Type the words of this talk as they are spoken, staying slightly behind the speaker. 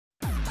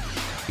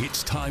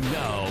It's time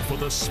now for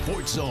the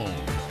Sports Zone.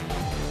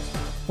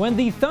 When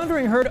the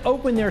Thundering Herd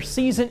opened their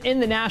season in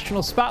the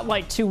national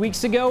spotlight 2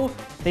 weeks ago,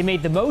 they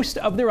made the most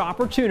of their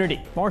opportunity.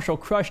 Marshall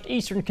crushed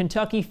Eastern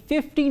Kentucky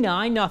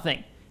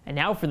 59-0. And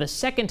now for the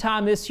second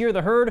time this year,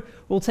 the Herd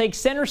will take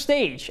center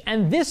stage.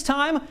 And this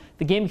time,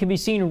 the game can be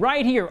seen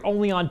right here,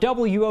 only on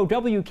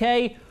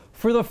WOWK,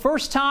 for the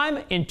first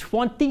time in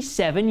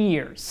 27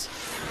 years.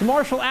 The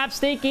Marshall App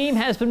State game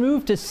has been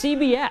moved to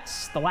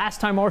CBS. The last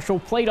time Marshall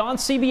played on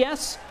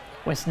CBS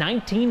was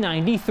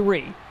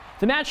 1993.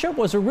 The matchup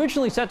was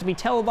originally set to be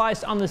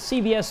televised on the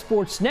CBS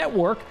Sports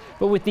Network,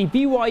 but with the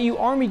BYU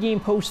Army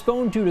game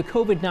postponed due to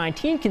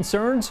COVID-19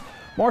 concerns,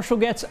 Marshall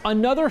gets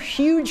another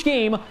huge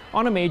game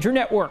on a major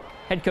network.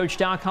 Head coach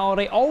Doc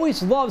Holliday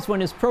always loves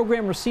when his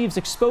program receives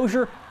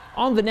exposure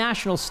on the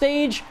national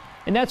stage,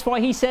 and that's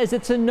why he says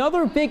it's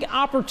another big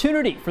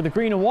opportunity for the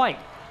green and white,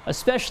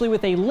 especially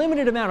with a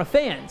limited amount of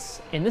fans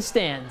in the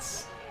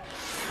stands.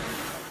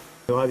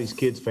 A lot of these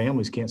kids'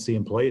 families can't see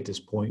them play at this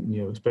point,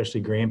 especially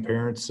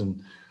grandparents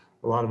and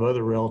a lot of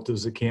other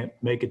relatives that can't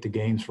make it to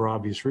games for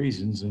obvious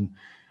reasons. And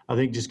I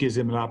think just gives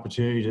them an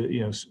opportunity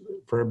to,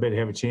 for everybody to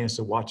have a chance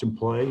to watch them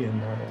play.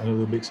 And I know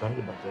they'll be excited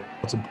about that.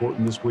 It's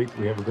important this week.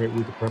 We have a great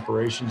week of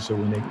preparation. So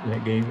when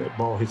that game, that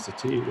ball hits the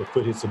tee, the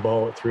foot hits the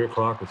ball at 3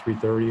 o'clock or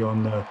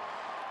 3:30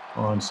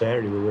 on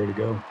Saturday, we're ready to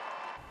go.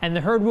 And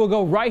the Herd will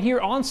go right here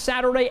on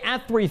Saturday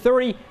at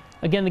 3:30.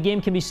 Again, the game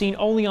can be seen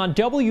only on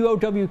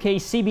WOWK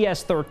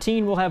CBS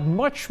 13. We'll have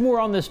much more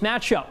on this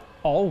matchup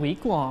all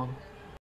week long.